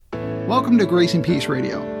Welcome to Grace and Peace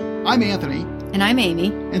Radio. I'm Anthony. And I'm Amy.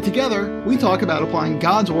 And together, we talk about applying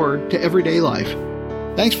God's Word to everyday life.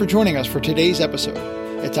 Thanks for joining us for today's episode.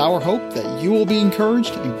 It's our hope that you will be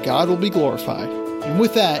encouraged and God will be glorified. And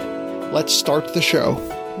with that, let's start the show.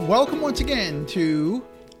 Welcome once again to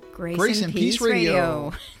Grace and Peace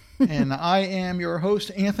Radio. And I am your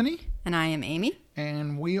host, Anthony. And I am Amy.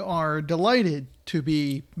 And we are delighted to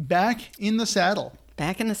be back in the saddle.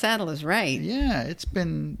 Back in the saddle is right. Yeah, it's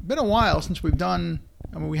been a while since we've done.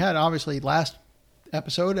 I mean, we had obviously last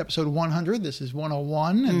episode 100. This is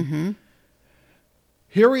 101, and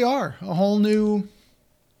here we are, a whole new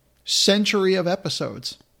century of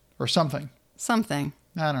episodes, or something. Something.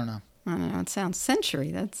 I don't know. It sounds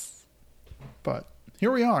century. But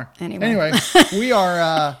here we are. Anyway, we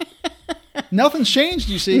are. Nothing's changed.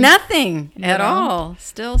 You see, nothing at all.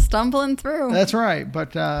 Still stumbling through. That's right.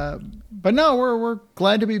 But no, we're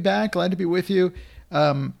glad to be back. Glad to be with you.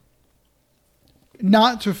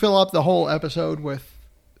 Not to fill up the whole episode with,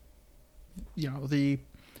 the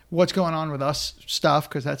what's going on with us stuff,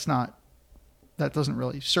 because that doesn't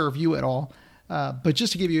really serve you at all. But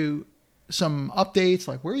just to give you some updates,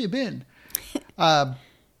 like where you been.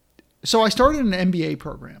 So I started an MBA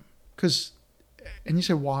program and you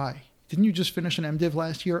say, why? Didn't you just finish an MDiv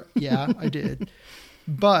last year? Yeah, I did.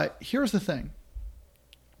 But here's the thing.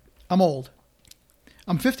 I'm old.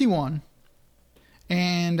 I'm 51,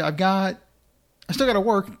 and I still got to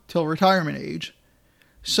work till retirement age.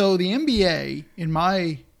 So the MBA in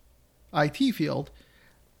my IT field,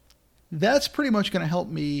 that's pretty much going to help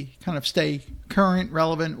me kind of stay current,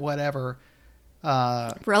 relevant, whatever.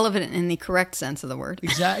 Relevant in the correct sense of the word.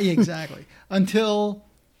 Exactly. Until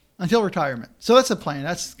retirement. So that's the plan.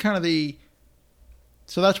 That's kind of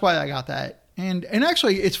so that's why I got that. And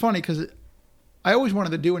actually it's funny because I always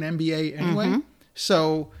wanted to do an MBA anyway. Mm-hmm.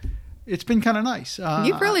 So it's been kind of nice.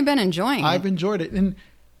 You've really been enjoying it. I've enjoyed it. And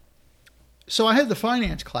so I had the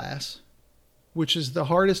finance class, which is the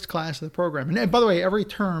hardest class of the program. And by the way, every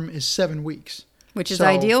term is 7 weeks. Which is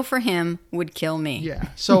ideal for him, would kill me. Yeah.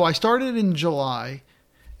 So I started in July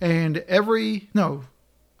and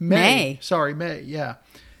May. Sorry, May. Yeah.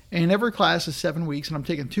 And every class is 7 weeks, and I'm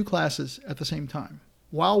taking 2 classes at the same time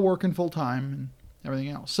while working full time and everything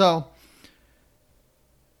else. So,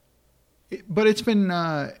 but it's been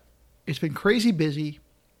crazy busy.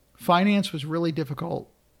 Finance was really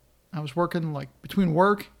difficult. I was working like between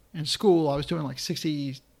work and school. I was doing like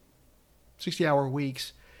 60-hour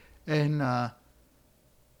weeks, and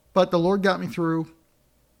but the Lord got me through.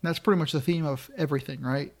 That's pretty much the theme of everything,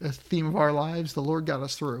 right? That's the theme of our lives. The Lord got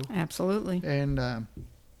us through. Absolutely. And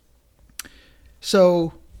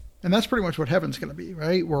so that's pretty much what heaven's going to be,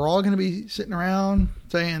 right? We're all going to be sitting around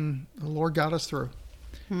saying, the Lord got us through.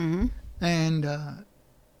 Mm-hmm. And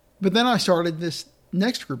but then I started this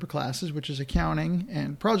next group of classes, which is accounting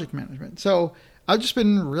and project management. So I've just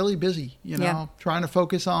been really busy, trying to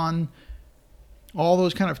focus on all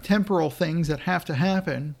those kind of temporal things that have to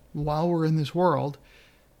happen while we're in this world.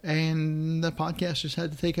 And the podcast just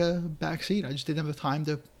had to take a back seat. I just didn't have the time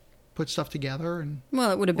to put stuff together. And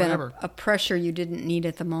well, it would have been a pressure you didn't need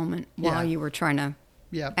at the moment while you were trying to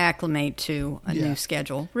acclimate to a new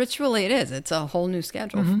schedule. Which really it is. It's a whole new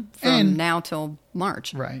schedule from now till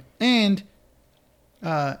March. Right. And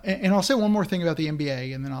I'll say one more thing about the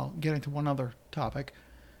MBA, and then I'll get into one other topic.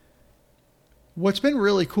 What's been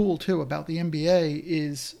really cool, too, about the MBA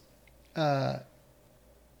is, and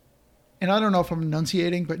I don't know if I'm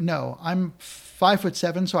enunciating, but no, I'm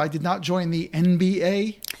 5'7", so I did not join the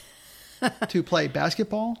NBA to play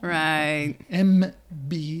basketball. Right.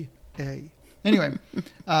 MBA. Anyway,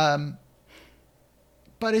 but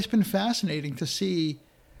it's been fascinating to see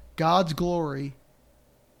God's glory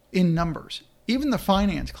in numbers. Even the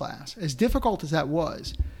finance class, as difficult as that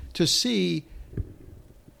was, to see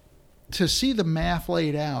the math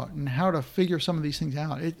laid out and how to figure some of these things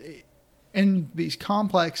out, and these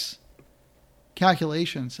complex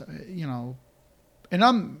calculations, and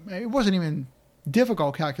it wasn't even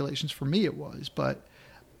difficult calculations for me. It was, but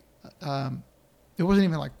it wasn't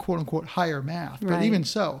even like quote unquote higher math. But even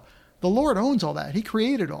so, the Lord owns all that. He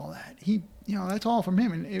created all that. He, that's all from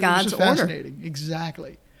Him, and it was just fascinating.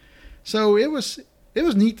 Exactly. So it was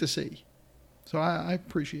neat to see. So I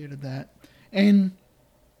appreciated that, and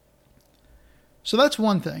so that's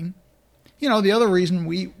one thing. The other reason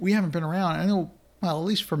we haven't been around, I know, well, at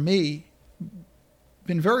least for me,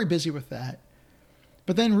 been very busy with that.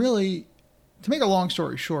 But then really, to make a long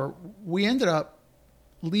story short, we ended up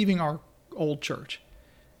leaving our old church.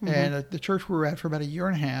 Mm-hmm. And the church we were at for about 1.5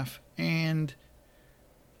 years. And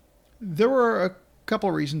there were a couple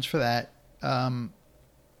of reasons for that.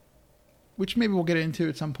 which maybe we'll get into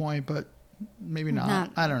at some point, but maybe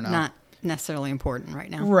not. I don't know. Not necessarily important right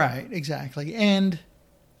now. Right, exactly. And,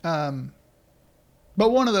 but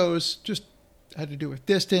one of those just had to do with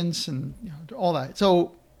distance and all that.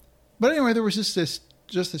 So, but anyway, there was just this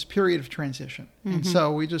period of transition. Mm-hmm. And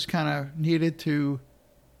so we just kind of needed to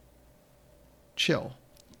chill.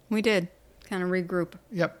 We did. Kind of regroup.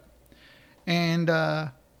 Yep. And so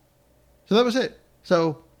that was it.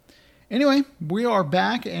 So anyway, we are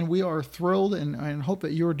back and we are thrilled and hope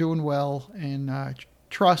that you're doing well and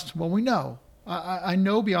trust. Well, we know. I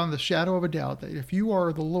know beyond the shadow of a doubt that if you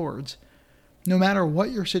are the Lord's, no matter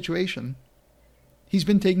what your situation, He's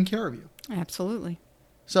been taking care of you. Absolutely.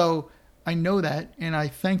 So I know that, and I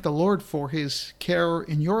thank the Lord for His care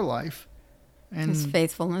in your life. And His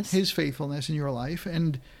faithfulness. His faithfulness in your life.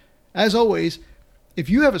 And as always, if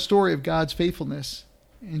you have a story of God's faithfulness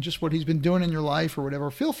and just what He's been doing in your life or whatever,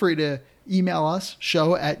 feel free to email us,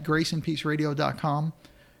 show@graceandpeaceradio.com.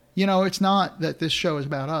 It's not that this show is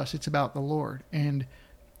about us. It's about the Lord. And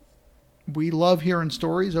we love hearing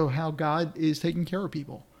stories of how God is taking care of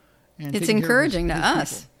people. And it's encouraging to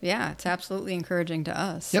us. People. Yeah, it's absolutely encouraging to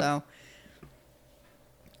us. Yep.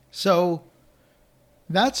 So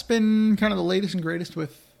that's been kind of the latest and greatest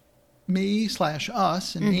with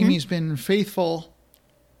me/us. And Amy's been faithful,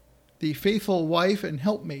 the faithful wife and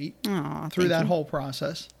helpmate through that whole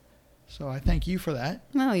process. So I thank you for that.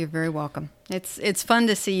 Well, you're very welcome. It's fun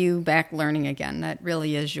to see you back learning again. That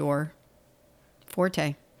really is your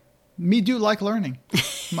forte. Me do like learning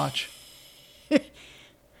much.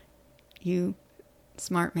 You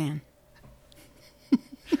smart man.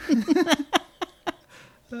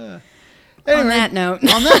 Anyway, on that note,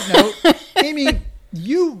 Amy,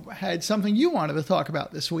 you had something you wanted to talk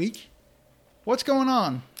about this week. What's going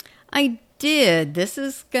on? I did. This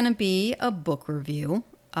is going to be a book review.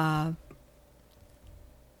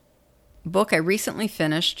 Book I recently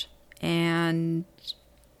finished, and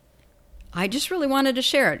I just really wanted to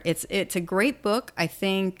share it. It's a great book. I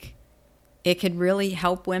think it could really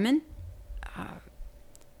help women.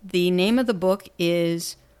 The name of the book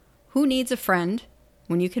is Who Needs a Friend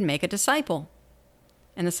When You Can Make a Disciple?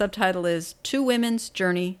 And the subtitle is Two Women's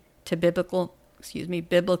Journey to Biblical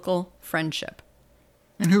Friendship.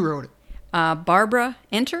 And who wrote it? Barbara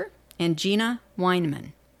Enter and Gina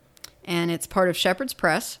Weinman. And it's part of Shepherd's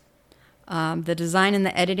Press. The design and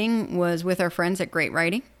the editing was with our friends at Great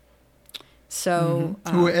Writing. So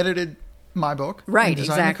who edited my book. Right, and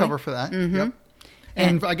designed exactly. the cover for that. Mm-hmm. Yep.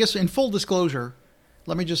 And I guess in full disclosure,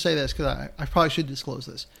 let me just say this, because I probably should disclose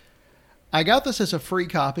this. I got this as a free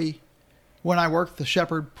copy when I worked the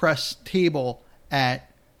Shepherd Press table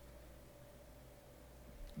at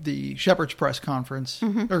the Shepherd's Press Conference,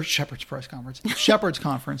 or Shepherd's Press Conference, Shepherd's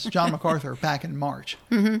Conference, John MacArthur, back in March.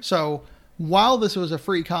 Mm-hmm. So while this was a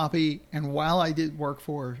free copy and while I did work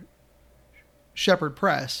for Shepherd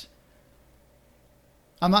Press,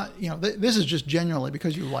 I'm not, this is just genuinely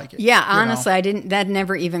because you like it. Yeah, honestly, that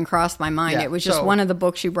never even crossed my mind. Yeah, it was just one of the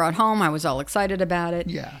books you brought home. I was all excited about it.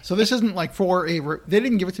 Yeah. So this isn't like they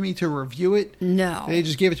didn't give it to me to review it. No. They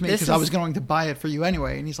just gave it to me because I was going to buy it for you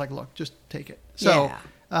anyway. And he's like, look, just take it. So,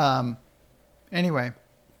 anyway,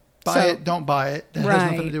 buy it, don't buy it. That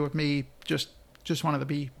has nothing to do with me. Just wanted to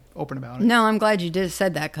be open about it. No, I'm glad you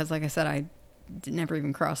said that because, like I said, it never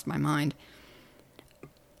even crossed my mind.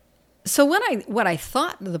 So what I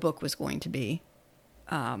thought the book was going to be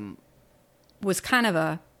was kind of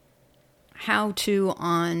a how-to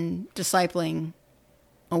on discipling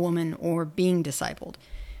a woman or being discipled.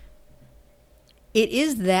 It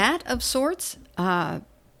is that of sorts,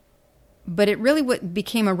 but it really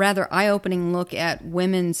became a rather eye-opening look at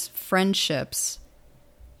women's friendships,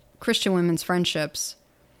 Christian women's friendships,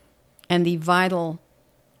 and the vital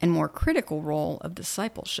and more critical role of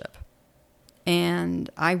discipleship.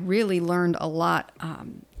 And I really learned a lot.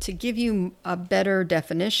 To give you a better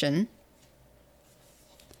definition,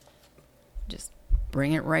 just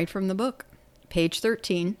bring it right from the book. Page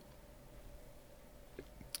 13.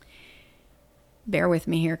 Bear with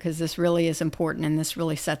me here because this really is important and this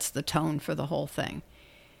really sets the tone for the whole thing.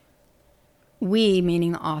 We,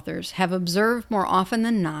 meaning the authors, have observed more often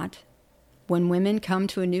than not, when women come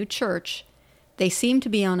to a new church, they seem to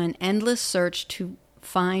be on an endless search to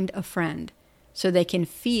find a friend, so they can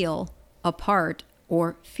feel a part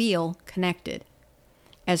or feel connected.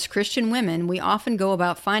 As Christian women, we often go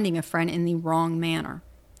about finding a friend in the wrong manner.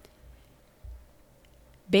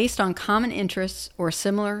 Based on common interests or a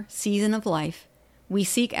similar season of life, we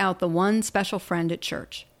seek out the one special friend at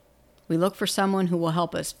church. We look for someone who will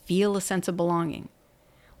help us feel a sense of belonging.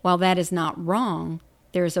 While that is not wrong,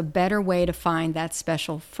 there is a better way to find that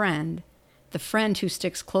special friend the friend who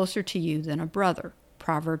sticks closer to you than a brother.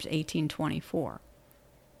 Proverbs 18:24.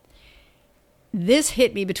 This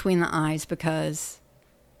hit me between the eyes because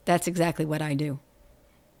that's exactly what I do.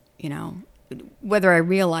 You know, whether I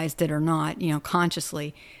realized it or not, you know,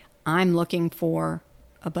 consciously, I'm looking for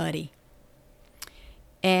a buddy.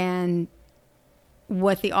 And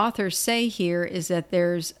what the authors say here is that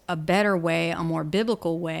there's a better way, a more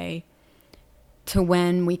biblical way, to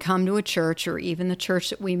when we come to a church, or even the church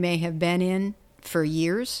that we may have been in for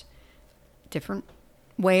years, different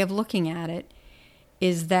way of looking at it,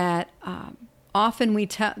 is that often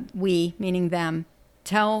we, meaning them,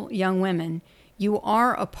 tell young women, you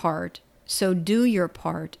are a part, so do your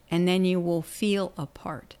part, and then you will feel a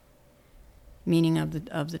part, meaning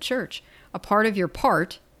of the church. A part of your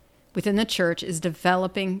part within the church is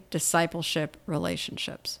developing discipleship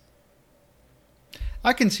relationships.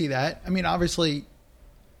 I can see that. I mean, obviously,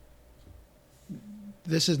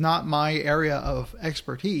 this is not my area of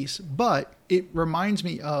expertise, but it reminds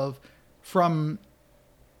me of, from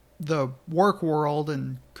the work world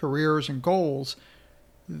and careers and goals,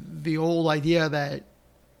 the old idea that,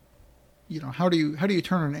 you know, how do you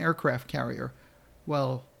turn an aircraft carrier?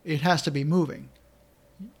 Well, it has to be moving.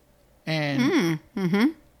 And,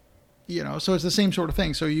 you know, so it's the same sort of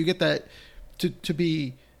thing. So you get that to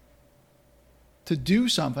do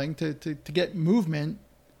something, to get movement.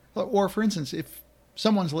 Or, for instance, if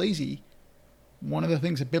someone's lazy, one of the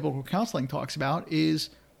things that biblical counseling talks about is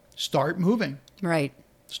start moving. Right.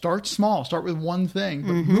 Start small. Start with one thing,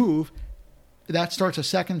 but move. That starts a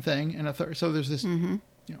second thing and a third. So there's this, you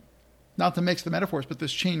know, not to mix the metaphors, but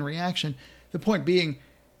this chain reaction. The point being,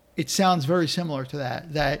 it sounds very similar to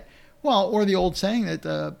that, well, or the old saying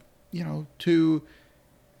that, you know, to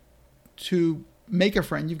make a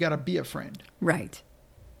friend, you've got to be a friend. Right.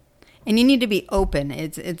 And you need to be open.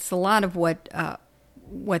 It's a lot of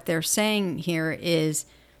what they're saying here is,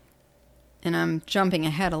 and I'm jumping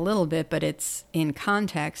ahead a little bit, but it's in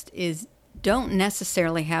context, is don't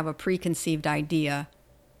necessarily have a preconceived idea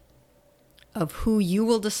of who you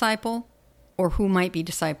will disciple or who might be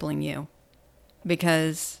discipling you.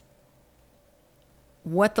 Because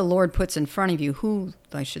what the Lord puts in front of you, who,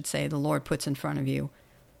 I should say, the Lord puts in front of you,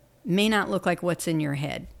 may not look like what's in your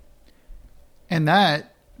head. And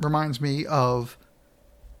that reminds me of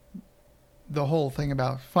the whole thing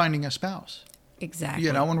about finding a spouse. Exactly.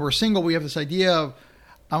 You know, when we're single, we have this idea of,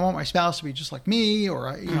 I want my spouse to be just like me, or,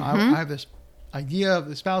 I have this idea of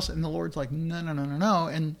the spouse, and the Lord's like, no.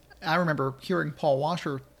 And I remember hearing Paul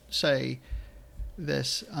Washer say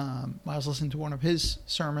this, I was listening to one of his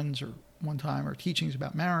sermons or one time, or teachings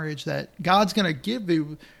about marriage, that God's going to give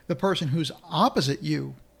you the person who's opposite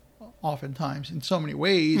you, oftentimes in so many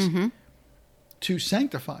ways, to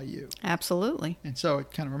sanctify you. Absolutely. And so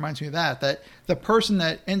it kind of reminds me of that the person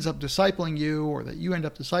that ends up discipling you, or that you end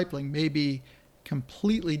up discipling, may be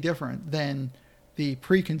completely different than the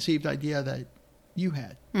preconceived idea that you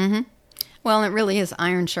had. Well, it really is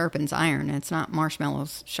iron sharpens iron. It's not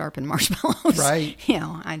marshmallows sharpen marshmallows. Right. You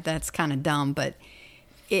know, that's kind of dumb, but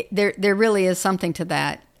there really is something to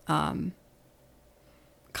that,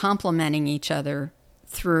 complementing each other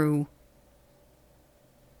through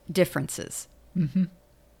differences.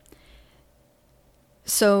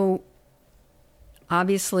 So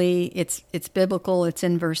obviously it's biblical. It's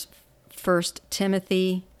in 1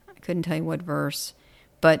 Timothy. I couldn't tell you what verse,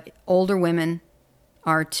 but older women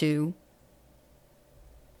are to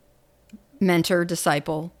mentor,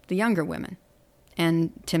 disciple the younger women.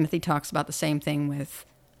 And Timothy talks about the same thing with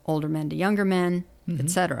older men to younger men,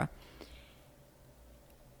 etc.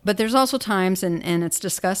 But there's also times, and it's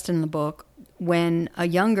discussed in the book, when a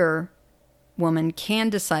younger woman can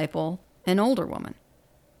disciple an older woman.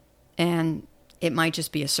 And it might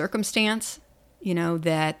just be a circumstance, you know,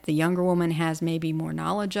 that the younger woman has maybe more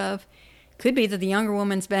knowledge of. Could be that the younger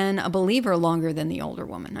woman's been a believer longer than the older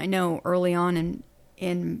woman. I know early on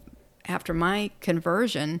in after my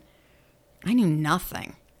conversion, I knew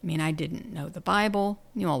nothing. I mean, I didn't know the Bible,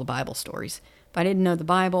 knew all the Bible stories, but I didn't know the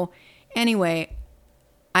Bible. Anyway,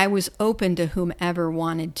 I was open to whomever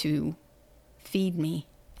wanted to feed me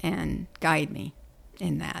and guide me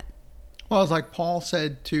in that. Well, it's like Paul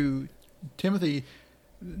said to Timothy,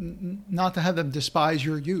 not to have them despise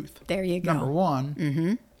your youth. There you go. Number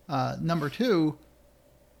one. Number two,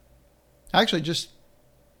 actually just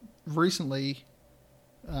recently,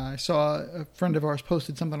 I saw a friend of ours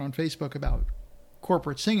posted something on Facebook about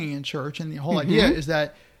corporate singing in church. And the whole idea is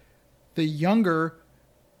that the younger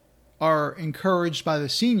are encouraged by the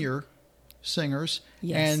senior singers,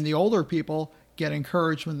 yes, and the older people get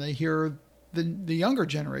encouraged when they hear the younger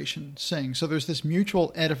generation sing. So there's this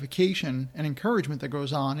mutual edification and encouragement that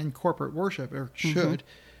goes on in corporate worship, or should.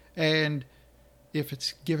 And if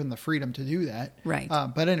it's given the freedom to do that. Right.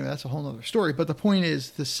 But anyway, that's a whole other story. But the point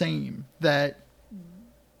is the same, that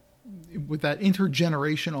with that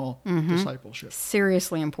intergenerational discipleship.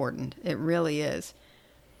 Seriously important. It really is.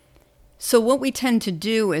 So what we tend to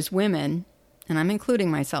do as women, and I'm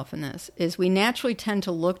including myself in this, is we naturally tend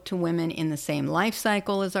to look to women in the same life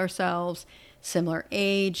cycle as ourselves, similar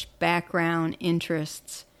age, background,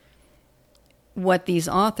 interests. What these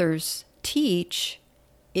authors teach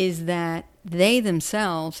is that they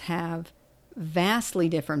themselves have vastly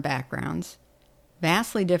different backgrounds,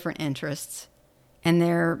 vastly different interests, and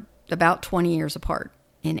they're about 20 years apart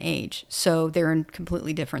in age. So they're in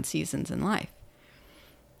completely different seasons in life.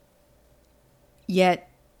 Yet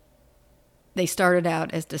they started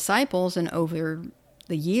out as disciples, and over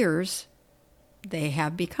the years, they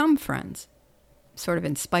have become friends, sort of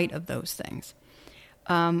in spite of those things.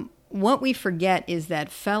 What we forget is that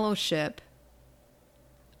fellowship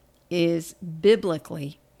is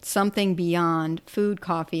biblically something beyond food,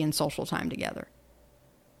 coffee, and social time together.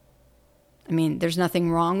 I mean, there's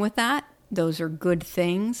nothing wrong with that. Those are good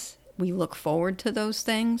things. We look forward to those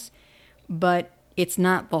things, but it's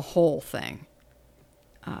not the whole thing.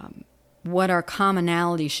 What our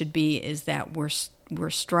commonality should be is that we're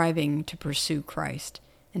striving to pursue Christ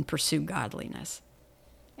and pursue godliness,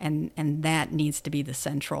 and that needs to be the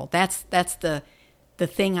central. That's the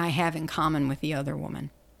thing I have in common with the other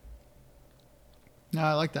woman. No,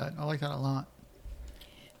 I like that. I like that a lot.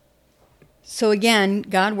 So again,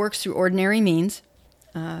 God works through ordinary means.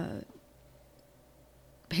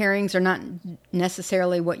 Pairings are not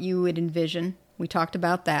necessarily what you would envision. We talked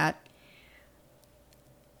about that.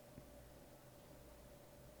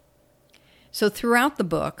 So throughout the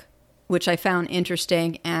book, which I found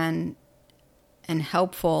interesting and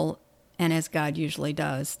helpful, and as God usually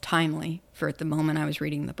does, timely for at the moment I was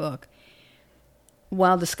reading the book,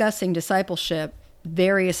 while discussing discipleship,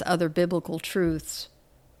 various other biblical truths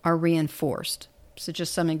are reinforced. So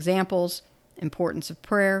just some examples: importance of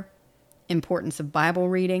prayer, importance of Bible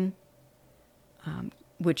reading,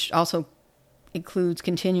 which also includes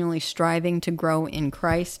continually striving to grow in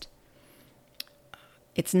Christ.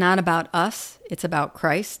 It's not about us, it's about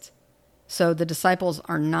Christ. So the disciples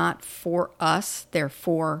are not for us, they're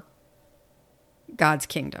for God's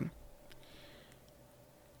kingdom.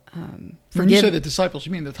 When you say the disciples,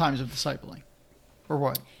 you mean the times of discipling? Or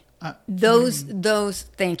what?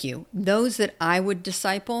 Thank you. Those that I would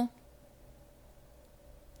disciple,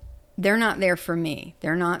 they're not there for me.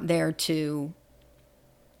 They're not there to...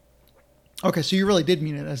 Okay, so you really did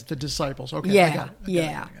mean it as the disciples. Okay, yeah, I got it.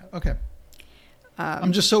 I got it. Okay.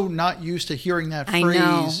 I'm just so not used to hearing that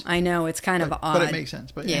phrase. I know. It's kind of odd. But it makes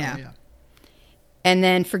sense. But yeah. And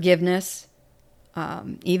then forgiveness.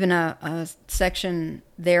 Even a section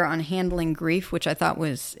there on handling grief, which I thought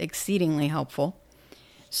was exceedingly helpful.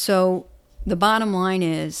 So the bottom line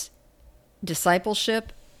is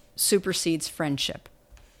discipleship supersedes friendship.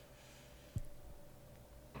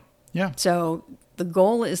 Yeah. So the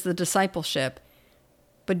goal is the discipleship.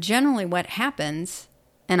 But generally what happens,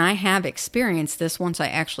 and I have experienced this once I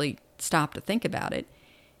actually stop to think about it,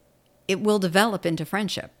 it will develop into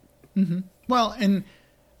friendship. Mm-hmm. Well, and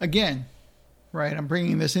again, right, I'm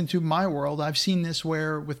bringing this into my world. I've seen this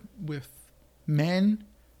where with men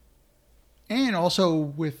and also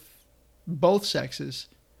with both sexes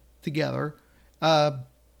together.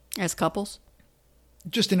 As couples?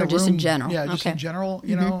 Just in a room. Just in general? Yeah, just in general,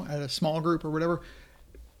 you know, at a small group or whatever.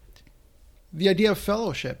 The idea of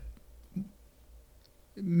fellowship.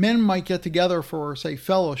 Men might get together for, say,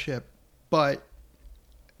 fellowship, but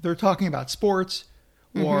they're talking about sports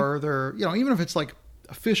or they're, you know, even if it's like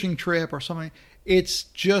a fishing trip or something, it's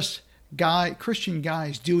just Christian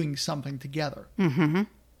guys doing something together. Mm-hmm.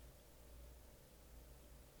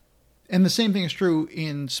 And the same thing is true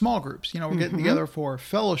in small groups. You know, we're getting together for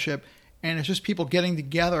fellowship, and it's just people getting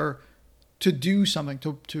together to do something,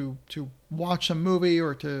 to watch a movie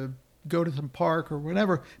or to go to some park or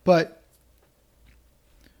whatever. But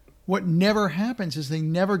what never happens is they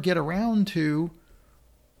never get around to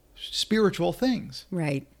spiritual things.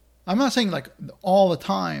 Right. I'm not saying like all the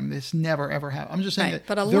time this never ever happens. I'm just saying that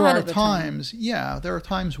but a there lot are of the times, there are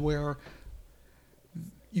times where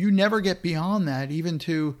you never get beyond that, even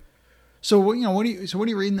to. So you know, what are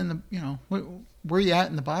you reading in the, you know, where are you at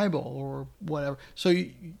in the Bible or whatever? So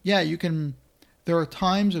you can. There are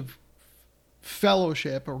times of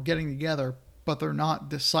fellowship or getting together, but they're not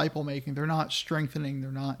disciple making. They're not strengthening.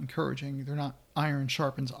 They're not encouraging. They're not iron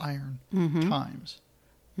sharpens iron times.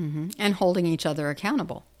 And holding each other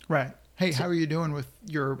accountable. Right. Hey, how are you doing with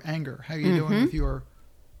your anger? How are you doing with your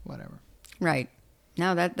whatever? Right.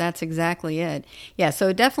 No, that's exactly it. Yeah, so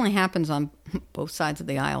it definitely happens on both sides of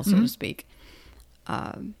the aisle, so to speak.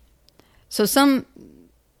 So some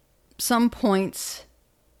points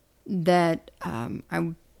that I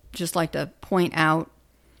would just like to point out.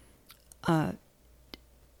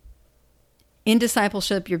 In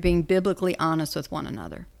discipleship, you're being biblically honest with one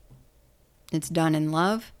another. It's done in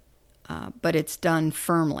love, but it's done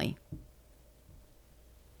firmly.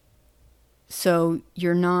 So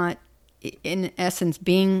you're not, in essence,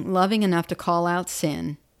 being loving enough to call out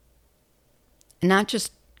sin, and not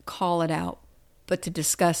just call it out, but to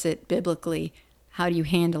discuss it biblically. How do you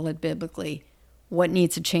handle it biblically? What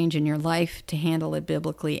needs to change in your life to handle it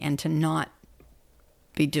biblically and to not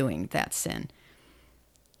be doing that sin?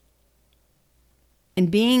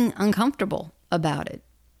 And being uncomfortable about it.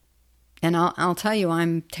 And I'll tell you,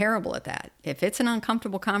 I'm terrible at that. If it's an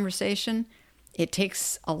uncomfortable conversation, it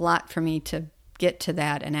takes a lot for me to get to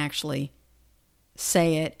that and actually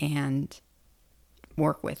say it and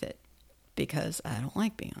work with it, because I don't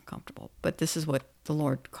like being uncomfortable. But this is what the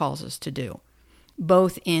Lord calls us to do,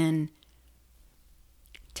 both in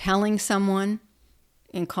telling someone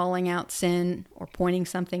and calling out sin or pointing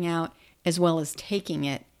something out, as well as taking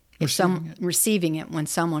it, receiving it when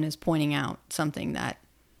someone is pointing out something that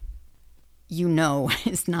you know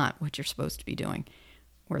is not what you're supposed to be doing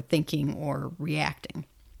or thinking or reacting.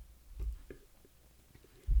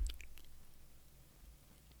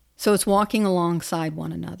 So it's walking alongside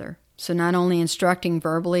one another. So not only instructing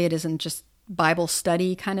verbally, it isn't just Bible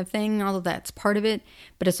study kind of thing, although that's part of it,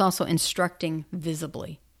 but it's also instructing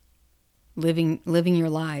visibly, living your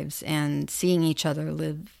lives and seeing each other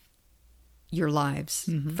live your lives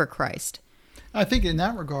for Christ. I think in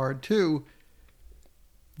that regard, too,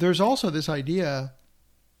 there's also this idea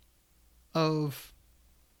of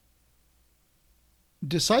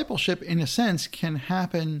discipleship, in a sense, can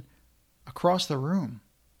happen across the room,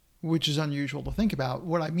 which is unusual to think about.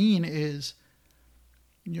 What I mean is,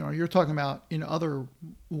 you're talking about in other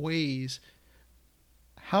ways.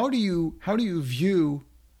 How do you view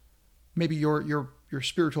maybe your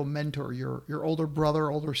spiritual mentor, your older brother,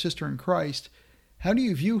 older sister in Christ? How do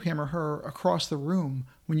you view him or her across the room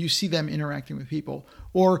when you see them interacting with people?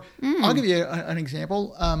 Or I'll give you an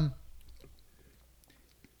example.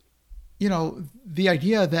 The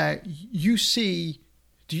idea that you see,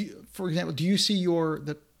 for example, do you see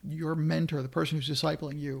your mentor, the person who's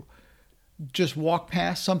discipling you, just walk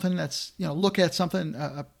past something that's, look at something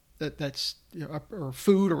that's or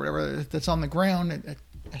food or whatever that's on the ground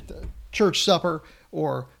at the church supper,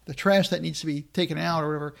 or the trash that needs to be taken out or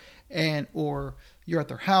whatever, or you're at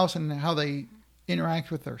their house and how they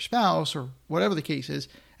interact with their spouse or whatever the case is,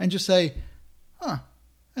 and just say,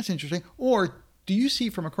 that's interesting? Or do you see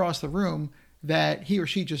from across the room that he or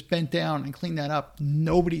she just bent down and cleaned that up?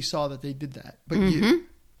 Nobody saw that they did that but you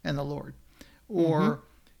and the Lord. Or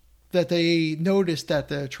that they noticed that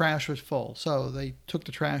the trash was full, so they took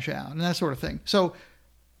the trash out, and that sort of thing. So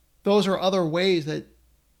those are other ways that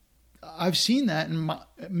I've seen that, and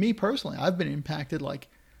me personally, I've been impacted. Like,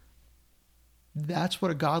 that's what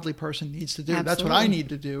a godly person needs to do. Absolutely. That's what I need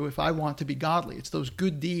to do if I want to be godly. It's those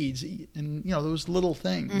good deeds and those little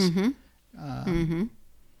things.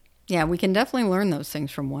 Yeah, we can definitely learn those things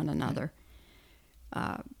from one another.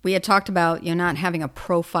 We had talked about not having a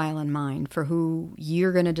profile in mind for who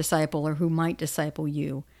you're going to disciple or who might disciple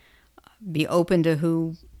you. Be open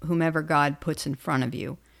to whomever God puts in front of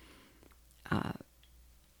you.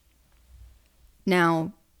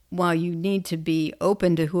 Now, while you need to be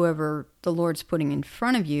open to whoever the Lord's putting in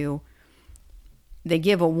front of you, they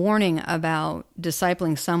give a warning about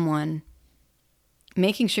discipling someone,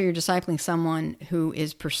 making sure you're discipling someone who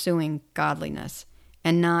is pursuing godliness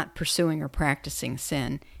and not pursuing or practicing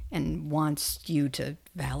sin, and wants you to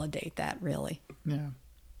validate that, really. Yeah.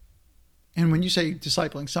 And when you say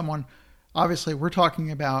discipling someone, obviously we're talking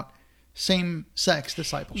about same-sex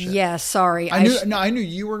discipleship. Yeah, sorry. I knew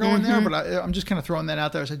you were going there, but I'm just kind of throwing that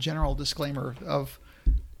out there as a general disclaimer of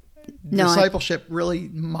discipleship really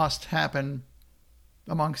must happen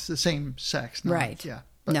amongst the same sex. Right. Yeah.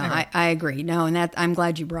 But anyway. I agree. No, and I'm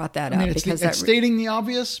glad you brought that up. Because it's stating the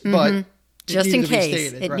obvious, but just in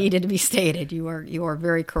case it needed to be stated. You are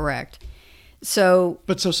very correct. So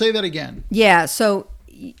say that again. Yeah. So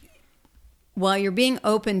while you're being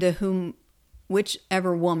open to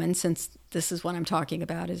whichever woman, since this is what I'm talking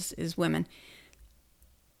about is women,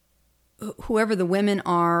 whoever the women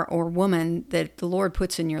are or woman that the Lord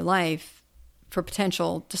puts in your life for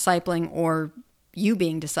potential discipling or you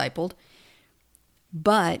being discipled,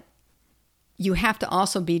 but you have to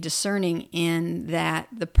also be discerning in that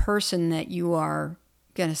the person that you are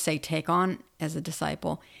going to say take on as a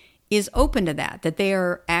disciple is open to that they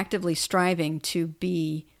are actively striving to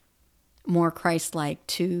be more Christ-like,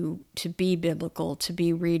 to be biblical, to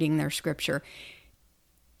be reading their scripture.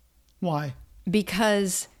 Why?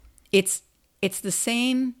 Because it's the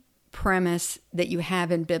same premise that you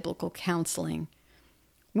have in biblical counseling,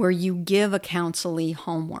 where you give a counselee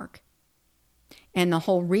homework. And the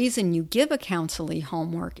whole reason you give a counselee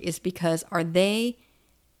homework is because are they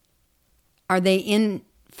in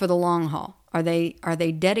for the long haul? Are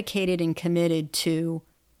they dedicated and committed to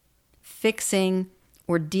fixing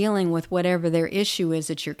or dealing with whatever their issue is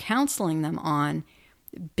that you're counseling them on,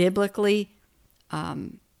 biblically,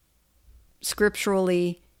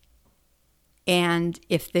 scripturally? And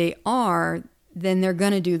if they are, then they're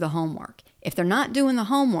going to do the homework. If they're not doing the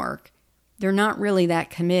homework, they're not really that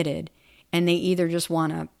committed, and they either just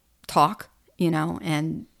want to talk,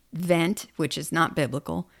 and vent, which is not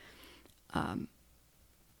biblical,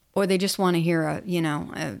 or they just want to hear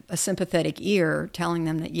a sympathetic ear telling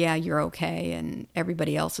them that, yeah, you're okay and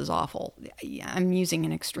everybody else is awful. I'm using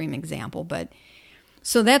an extreme example, but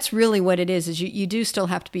so that's really what it is you do still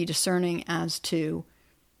have to be discerning as to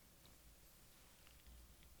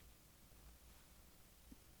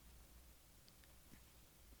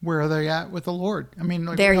where are they at with the Lord? I mean,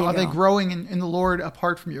 are go. they growing in the Lord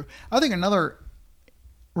apart from you? I think another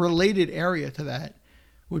related area to that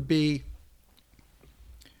would be,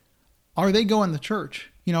 are they going to church?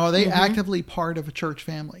 Are they actively part of a church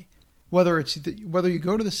family? Whether you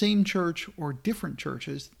go to the same church or different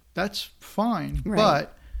churches, that's fine. Right.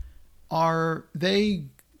 But are they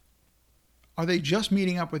just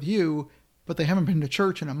meeting up with you, but they haven't been to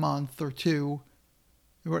church in a month or two?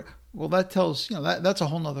 Well, that tells, that's a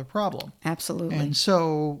whole nother problem. Absolutely. And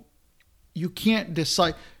so you can't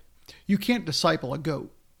disciple a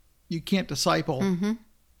goat. You can't disciple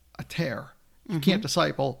a tare. You can't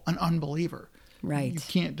disciple an unbeliever. Right. You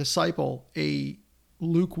can't disciple a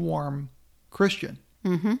lukewarm Christian.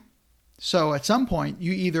 So at some point,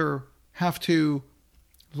 you either have to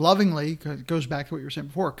lovingly, because it goes back to what you were saying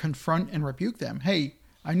before, confront and rebuke them. Hey,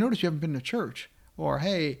 I noticed you haven't been to church. Or,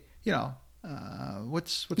 hey,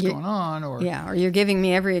 what's going on? Or you're giving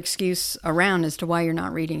me every excuse around as to why you're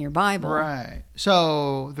not reading your Bible. Right.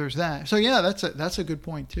 So there's that. So yeah, that's a good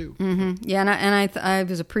point too. Yeah, and I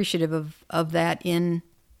was appreciative of that in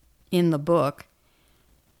the book.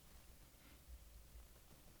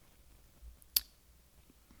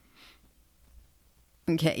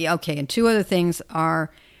 Okay, and two other things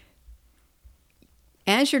are,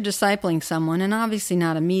 as you're discipling someone, and obviously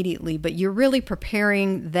not immediately, but you're really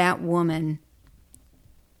preparing that woman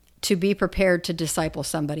to be prepared to disciple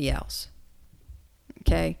somebody else.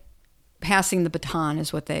 Okay? Passing the baton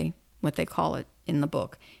is what they call it in the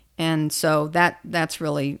book. And so that's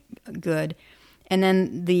really good. And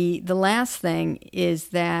then the last thing is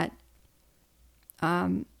that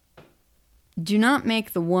do not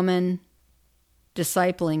make the woman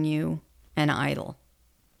discipling you an idol.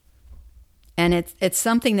 And it's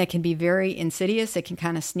something that can be very insidious. It can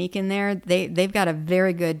kind of sneak in there. They've got a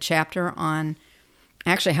very good chapter on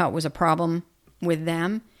actually how it was a problem with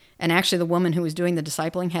them. And actually the woman who was doing the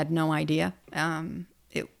discipling had no idea.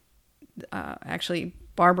 Actually,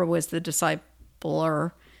 Barbara was the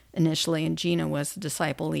discipler initially, and Gina was the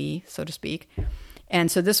disciplee, so to speak.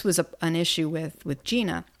 And so this was an issue with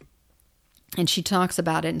Gina. And she talks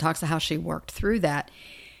about it and talks about how she worked through that.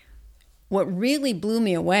 What really blew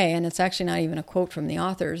me away, and it's actually not even a quote from the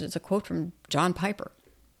authors, it's a quote from John Piper.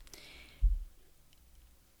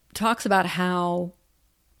 Talks about how,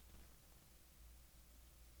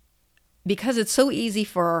 because it's so easy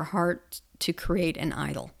for our heart to create an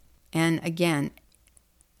idol. And again,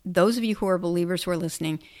 those of you who are believers who are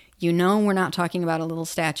listening, you know we're not talking about a little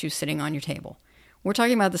statue sitting on your table. We're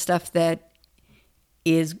talking about the stuff that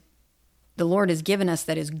is the Lord has given us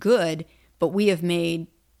that is good, but we have made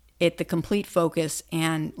it the complete focus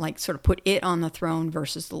and like sort of put it on the throne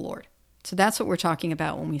versus the Lord. So that's what we're talking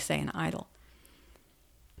about when we say an idol.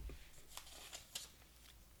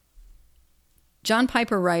 John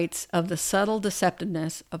Piper writes of the subtle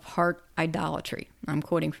deceptiveness of heart idolatry. I'm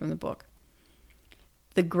quoting from the book.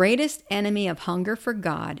 The greatest enemy of hunger for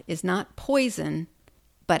God is not poison,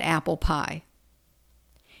 but apple pie.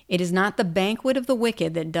 It is not the banquet of the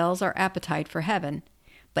wicked that dulls our appetite for heaven,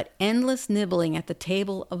 but endless nibbling at the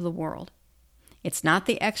table of the world. It's not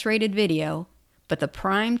the X-rated video, but the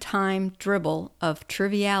prime time dribble of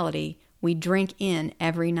triviality we drink in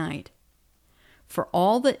every night. For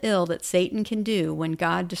all the ill that Satan can do when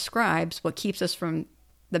God describes what keeps us from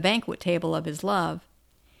the banquet table of his love,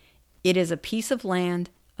 It is a piece of land,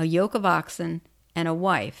 a yoke of oxen, and a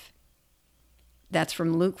wife. That's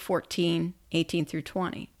from Luke 14:18 through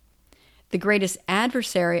 20. The greatest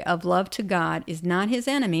adversary of love to God is not his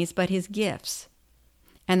enemies, but his gifts.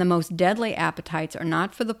 And the most deadly appetites are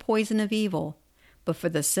not for the poison of evil, but for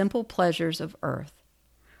the simple pleasures of earth.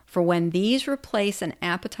 For when these replace an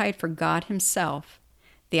appetite for God himself,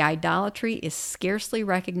 the idolatry is scarcely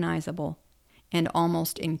recognizable and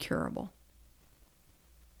almost incurable.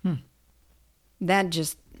 That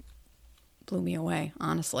just blew me away,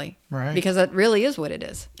 honestly. Right. Because that really is what it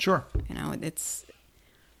is. Sure. You know, it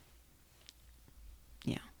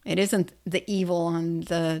isn't the evil on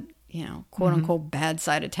the, quote unquote bad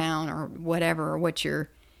side of town or whatever, or what you're.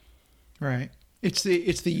 Right. It's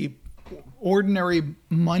the ordinary,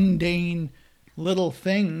 mundane little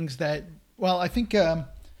things that, well, I think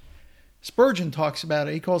Spurgeon talks about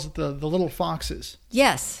it. He calls it the little foxes.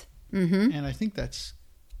 Yes. Mm-hmm. And I think that's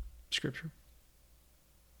scripture.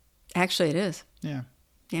 Actually, it is. Yeah.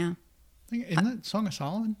 Yeah. Isn't that Song of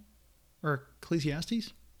Solomon or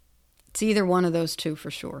Ecclesiastes? It's either one of those two for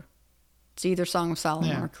sure. It's either Song of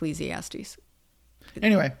Solomon or Ecclesiastes.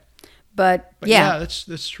 Anyway. But yeah,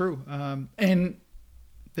 that's true. And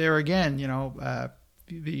there again,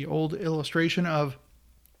 the old illustration of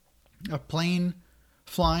a plane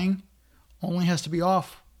flying only has to be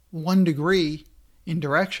off 1 degree in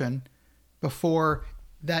direction before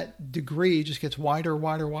that degree just gets wider,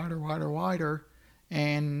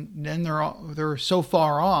 and then they're so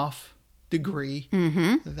far off degree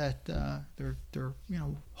that they're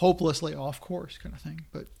hopelessly off course, kind of thing.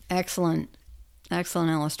 But excellent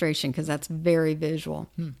illustration, because that's very visual.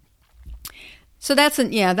 So that's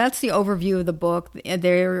the overview of the book.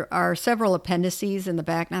 There are several appendices in the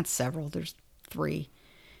back. Not several. There's 3,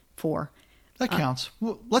 4. That counts.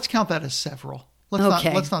 Well, let's count that as several.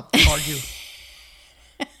 Let's not argue.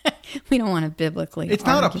 We don't want to biblically. It's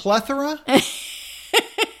not a plethora.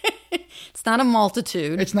 It's not a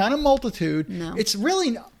multitude. It's not a multitude. No. It's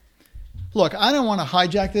really. Look, I don't want to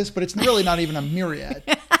hijack this, but it's really not even a myriad.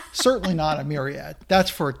 Certainly not a myriad. That's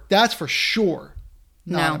for sure.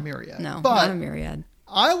 Not a myriad. No, but not a myriad.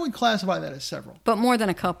 I would classify that as several. But more than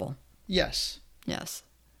a couple. Yes. Yes.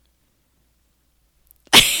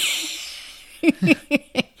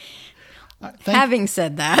 Having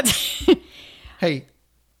said that. Hey,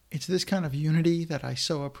 it's this kind of unity that I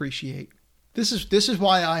so appreciate. This is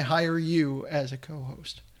why I hire you as a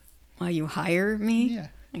co-host. Why you hire me? Yeah.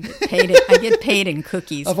 I get paid in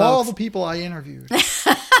cookies. Of folks. all the people I interviewed,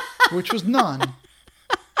 which was none.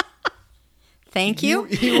 Thank you.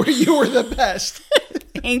 You were the best.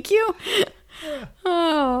 Thank you.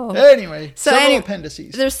 Oh. Anyway, several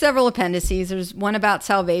appendices. There's several appendices. There's one about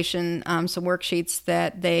salvation, some worksheets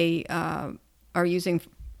that they are using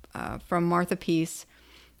from Martha Peace,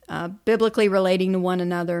 biblically relating to one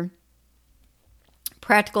another,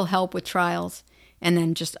 practical help with trials, and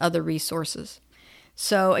then just other resources.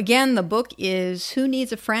 So again, the book is Who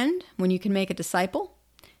Needs a Friend When You Can Make a Disciple?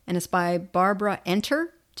 And it's by Barbara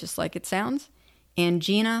Enter, just like it sounds, and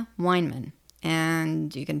Gina Weinman.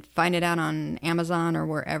 And you can find it out on Amazon or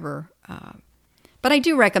wherever. But I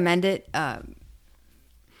do recommend it.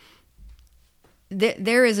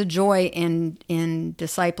 There is a joy in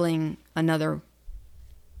discipling another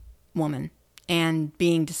woman and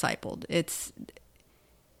being discipled.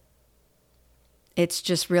 It's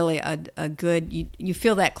just really a good, you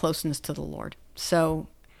feel that closeness to the Lord. So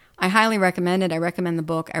I highly recommend it. I recommend the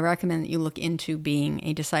book. I recommend that you look into being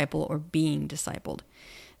a disciple or being discipled.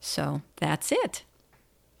 So that's it.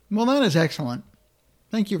 Well, that is excellent.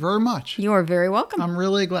 Thank you very much. You are very welcome. I'm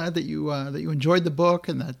really glad that you enjoyed the book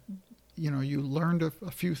and that you learned a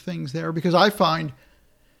few things there, because I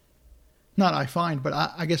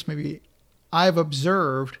guess maybe I've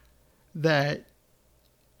observed that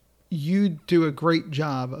you do a great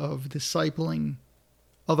job of discipling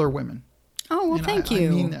other women. Oh, well, thank you. I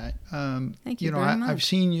mean that. Thank you very much. I've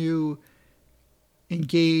seen you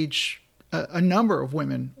engage a number of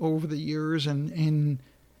women over the years and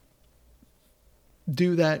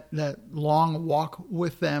do that long walk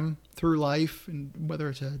with them through life, and whether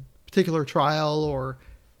it's a particular trial or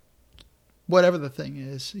whatever the thing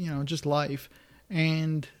is, just life.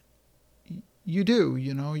 And you do,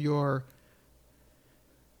 you're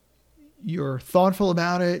thoughtful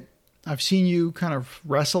about it. I've seen you kind of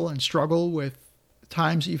wrestle and struggle with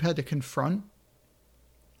times that you've had to confront.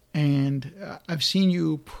 And I've seen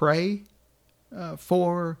you pray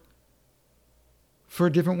for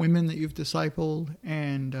different women that you've discipled.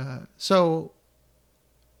 And so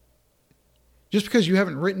just because you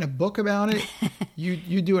haven't written a book about it,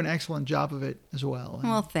 you do an excellent job of it as well.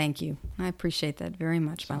 Well, thank you. I appreciate that very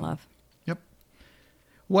much, my love.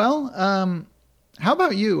 Well, how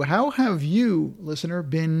about you? How have you, listener,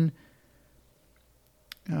 been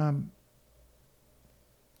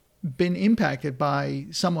impacted by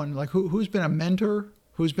someone like who's been a mentor,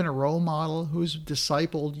 who's been a role model, who's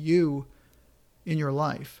discipled you in your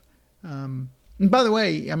life? And by the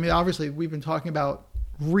way, I mean, obviously we've been talking about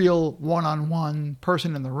real one-on-one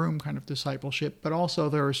person in the room kind of discipleship, but also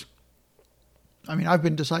I've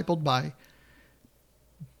been discipled by,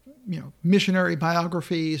 missionary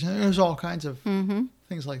biographies, and there's all kinds of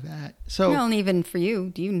things like that. So, well, and even for you,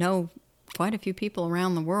 do you know quite a few people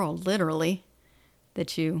around the world, literally,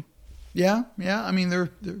 that you... Yeah. I mean, they're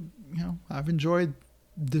I've enjoyed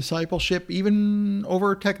discipleship even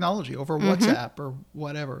over technology, over WhatsApp or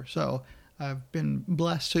whatever. So I've been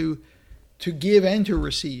blessed to give and to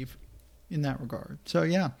receive in that regard. So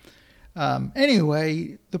yeah.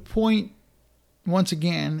 Anyway, the point once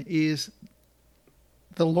again is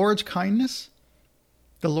the Lord's kindness,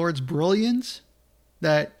 the Lord's brilliance,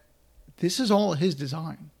 that this is all his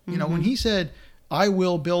design. When he said, I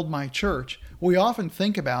will build my church, we often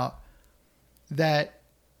think about that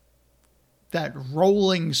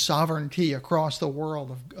rolling sovereignty across the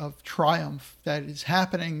world of triumph that is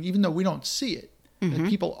happening, even though we don't see it, that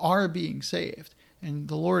people are being saved and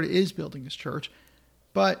the Lord is building his church.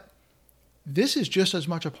 But this is just as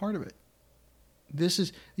much a part of it. This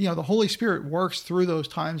is, the Holy Spirit works through those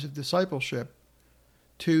times of discipleship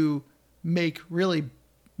to make really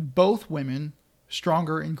both women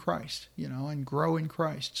stronger in Christ, and grow in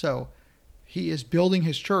Christ. So he is building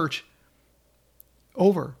his church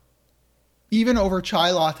even over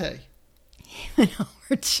chai latte. Even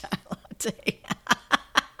over chai latte.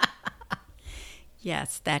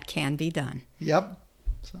 Yes, that can be done. Yep.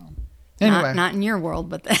 So anyway. Not in your world,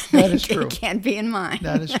 but that is true. It can be in mine.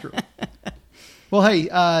 That is true. Well, hey,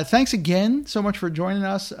 thanks again so much for joining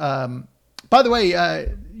us. By the way,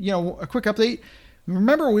 a quick update.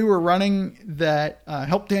 Remember we were running that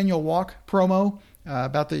Help Daniel Walk promo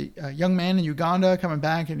about the young man in Uganda coming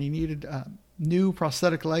back and he needed new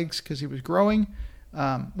prosthetic legs because he was growing.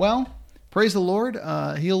 Well, praise the Lord.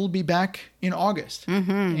 He'll be back in August.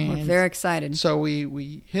 And we're very excited. So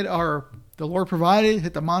we hit the Lord provided,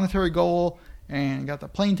 hit the monetary goal, and got the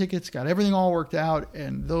plane tickets, got everything all worked out.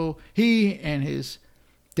 And though he and his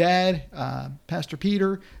dad, Pastor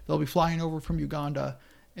Peter, they'll be flying over from Uganda,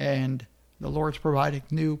 and the Lord's providing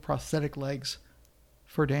new prosthetic legs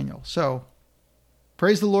for Daniel. So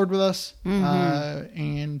praise the Lord with us.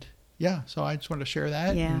 And yeah, so I just wanted to share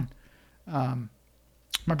that. Yeah. And,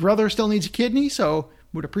 my brother still needs a kidney, so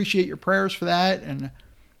would appreciate your prayers for that. And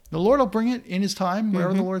the Lord will bring it in his time,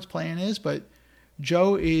 wherever the Lord's plan is. But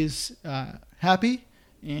Joe is happy.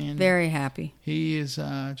 And very happy. He is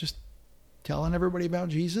just telling everybody about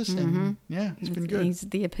Jesus. And yeah, it's been good. He's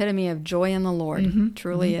the epitome of joy in the Lord.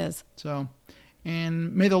 Truly is. So,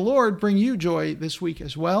 and may the Lord bring you joy this week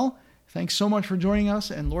as well. Thanks so much for joining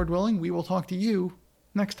us. And Lord willing, we will talk to you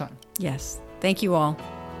next time. Yes. Thank you all.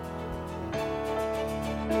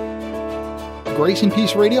 Grace and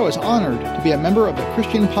Peace Radio is honored to be a member of the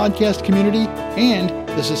Christian podcast community and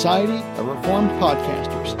the Society of Reformed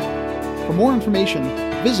Podcasters. For more information,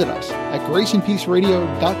 visit us at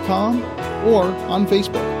graceandpeaceradio.com or on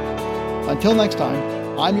Facebook. Until next time,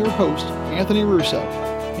 I'm your host, Anthony Russo,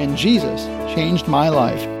 and Jesus changed my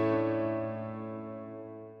life.